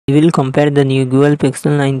We will compare the new Google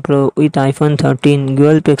Pixel 9 Pro with iPhone 13.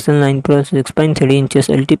 Google Pixel 9 Pro 6.3 inches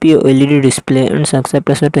LTPO LED display and success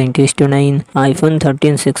ratio 20:9. iPhone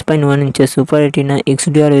 13 6.1 inches Super Retina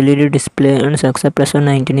XDR LED display and success ratio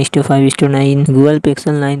 19:5:9. Google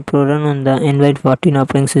Pixel 9 Pro run on the Android 14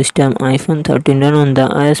 operating system. iPhone 13 run on the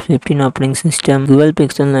iOS 15 operating system. Google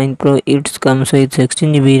Pixel 9 Pro it comes with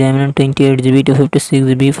 16GB RAM and 28GB to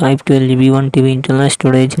 56GB, 512GB, 1TB internal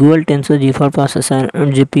storage. Google Tensor G4 processor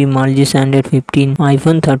and GPU Mali standard 15.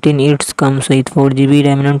 iPhone 13 it comes with 4GB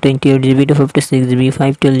RAM and 28GB to 56GB,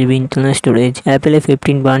 512GB internal storage. Apple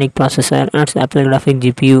A15 Bionic processor and Apple graphic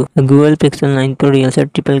GPU. Google Pixel 9 Pro real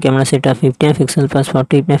set triple camera setup 50 MP plus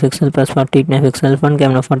 48 MP plus 48 MP, front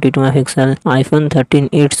camera 42 MP. iPhone 13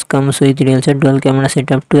 it comes with real set dual camera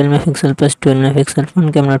setup 12 MP plus 12 MP,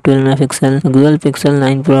 front camera 12 MP. Google Pixel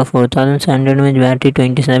 9 Pro 4700 mAh battery,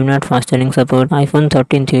 27 watt fast charging support. iPhone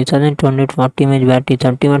 13 3240 mAh battery,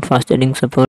 30 watt fast charging support.